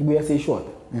like ibuya seyishort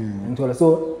ngithola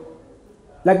so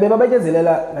like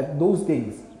like those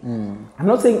things. I'm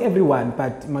not saying everyone,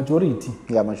 but majority.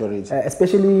 Yeah, majority.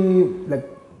 Especially like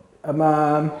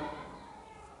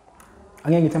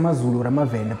angeke amazulu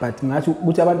ramavenda, but ngathi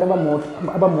ukuthi abantu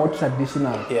more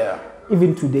traditional. Yeah.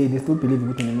 Even today they still believe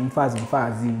ukuthi umfazi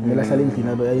kumele ahlale endlini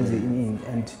ayenze ini,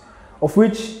 and of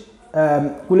which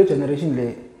kule generation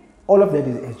le all of that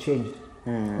has changed.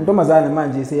 Untombazana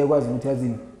manje seyakwazi ukuthi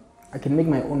yazini I can make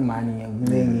my own money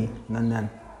nginengi nanani.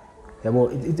 Yabo,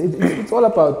 it's all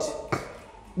about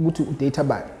ukuthi data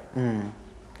bani.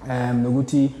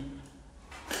 Nokuthi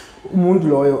umuntu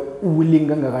loyo willing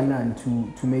kangakanani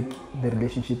to make the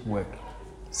relationship work.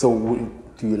 So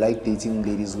do you like dating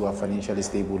ladies who are financially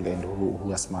stable and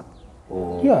who are smart?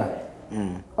 Or? Yeah.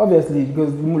 Obviously,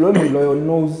 because loyo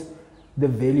knows the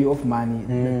value of money,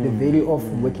 the value of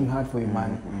working hard for your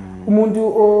money.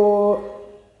 Umuntu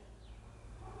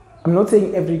I'm not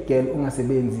saying every girl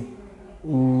ungasebenzi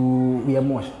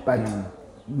uyamosha, but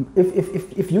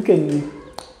if you can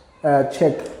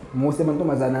check most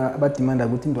amantombazana abadimanda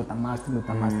ukuthi indoda must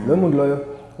lo muntu loyo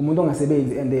umuntu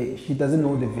ongasebenzi and she doesn't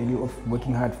know the value of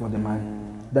working hard for the money.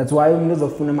 That's why umuntu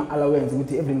ezofuna ama allowance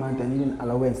ukuthi every month I need an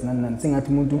allowance nani singathi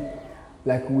umuntu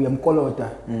like uyamkolota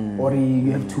or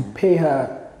you have to pay her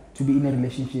to be in a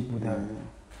relationship with her.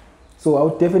 So I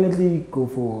would definitely go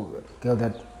for a girl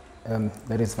that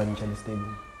is financially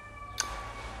stable.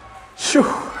 Shoo.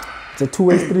 It's a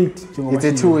two-way street. It's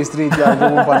a two-way street.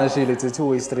 Yeah, it's a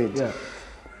two-way street. Yeah.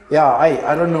 Yeah,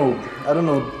 I don't know.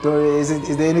 Is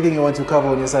there anything you want to cover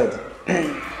on your side?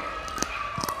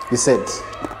 You said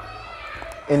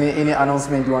any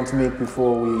announcement you want to make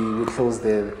before we close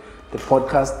the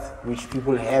podcast, which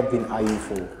people have been eyeing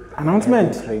for.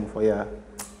 Announcement. Praying for, yeah.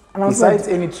 Announcement. Besides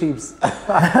any trips.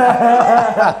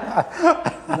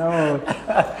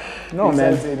 No,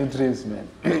 man. Besides any trips, man.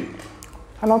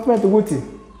 Announcement to Guti.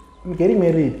 I'm getting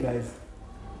married, guys.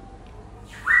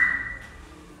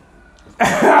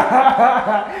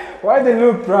 Why the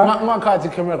look, bro?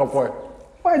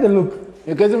 Why the look?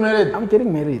 You're getting married? I'm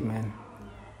getting married, man.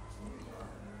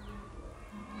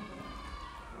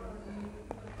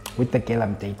 With the girl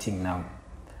I'm dating now.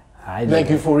 Like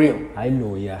you for real? I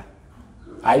know, yeah.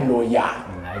 I know, yeah.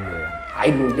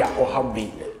 Oh, how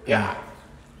big? Yeah.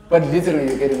 But literally,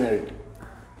 you're getting married.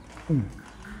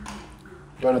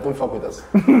 Don't fuck with us.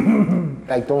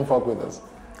 Like, don't fuck with us.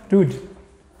 Dude,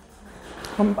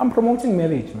 I'm promoting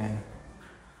marriage, man.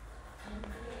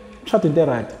 Shut it there,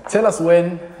 right? Tell us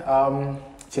when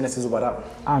Genesis Ubara.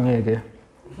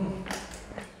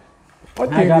 What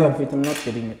do you mean? I'm not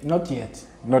getting it. Not yet.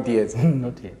 Not yet.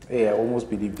 Not yet. Yeah, I almost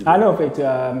believe it. I know of it.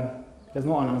 There's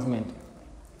no announcement.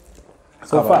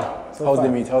 So far. How's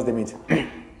the meat?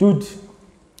 Dude,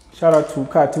 shout out to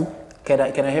Katu. Can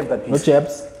I have that piece? No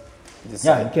chaps.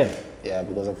 Yeah, you can. Yeah,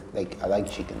 because of I like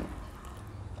chicken.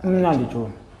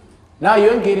 Now you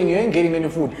ain't getting any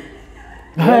food.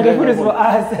 The food is for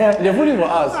us. The food is for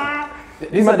us.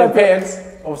 These are the parents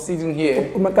of sitting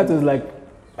here. Dimakatso is like,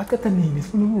 and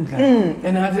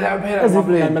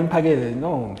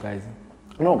no, guys.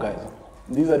 No, guys.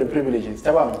 These are the privileges.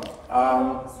 Tabam.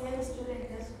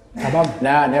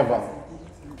 Nah,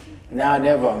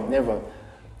 never.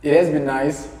 It has been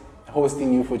nice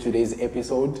hosting you for today's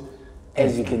episode.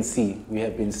 As you can see, we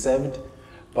have been served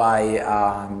by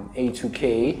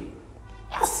A2K.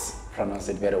 Yes, pronounced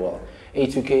it very well.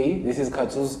 A2K. This is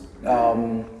Katsu's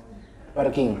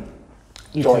parking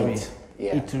joint.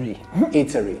 Yeah. Eatery.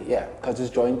 Yeah, Katsu's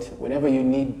joint. Whenever you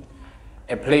need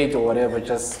a plate or whatever,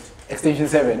 just extension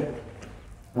 7.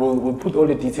 We'll put all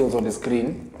the details on the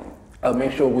screen. I'll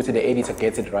make sure the editor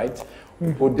gets it right.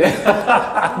 We'll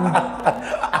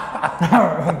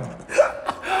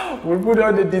put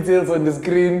all the details on the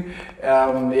screen.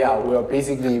 Yeah, we are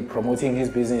basically promoting his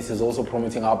business. He's also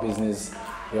promoting our business.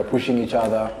 We are pushing each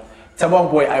other. Tabang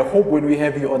boy, I hope when we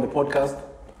have you on the podcast,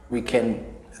 we can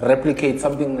replicate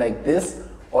something like this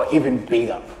or even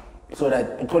bigger, so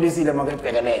that Kholisile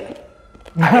Mcoco.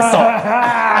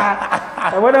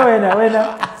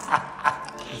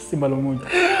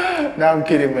 No, I'm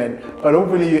kidding, man. But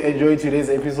hopefully you enjoyed today's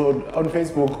episode. On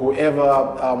Facebook,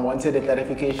 whoever wanted a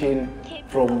clarification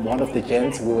from one of the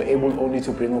gents, we were able only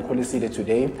to bring Kholisile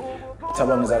today.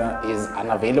 Tabang is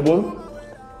unavailable.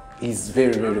 He's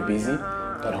very, very busy.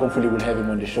 But hopefully we'll have him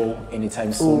on the show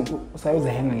anytime soon. So I was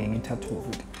hanging in tattoo.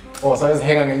 Oh, so I was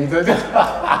hanging in tattoo.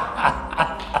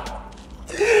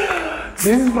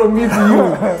 This is from me to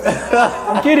you.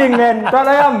 I'm kidding, man. But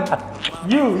I am.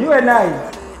 You and I.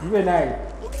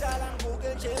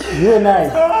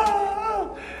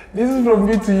 This is from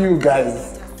me to you,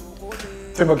 guys.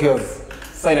 Themba Kells,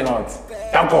 signing out.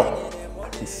 Danko.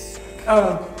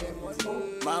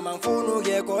 mama ngifuna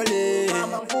ukuyekole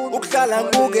ukuhlala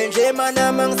ngibuke nje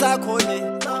mana mangisakhole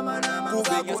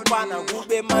kube ngesibana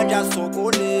kube manje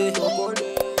asokole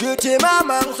ngithi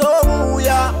mama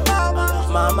ngizobuya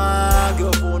mama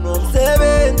ngiyofuna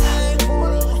umsebenzi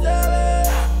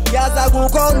yaza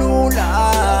kukhulula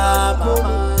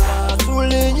mama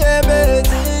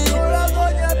sulinyebezi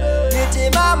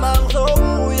ngithi mama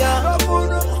ngizobuya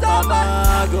mama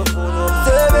ngiyofuna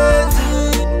umsebenzi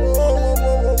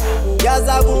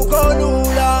yaza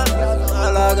kukhulula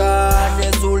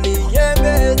alakahle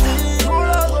sulinyebezi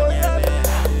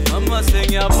mama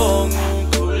sengiyabonga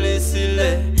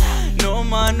ukhulisile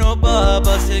noma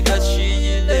nobaba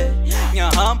sekashiyile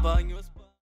ngiyahamba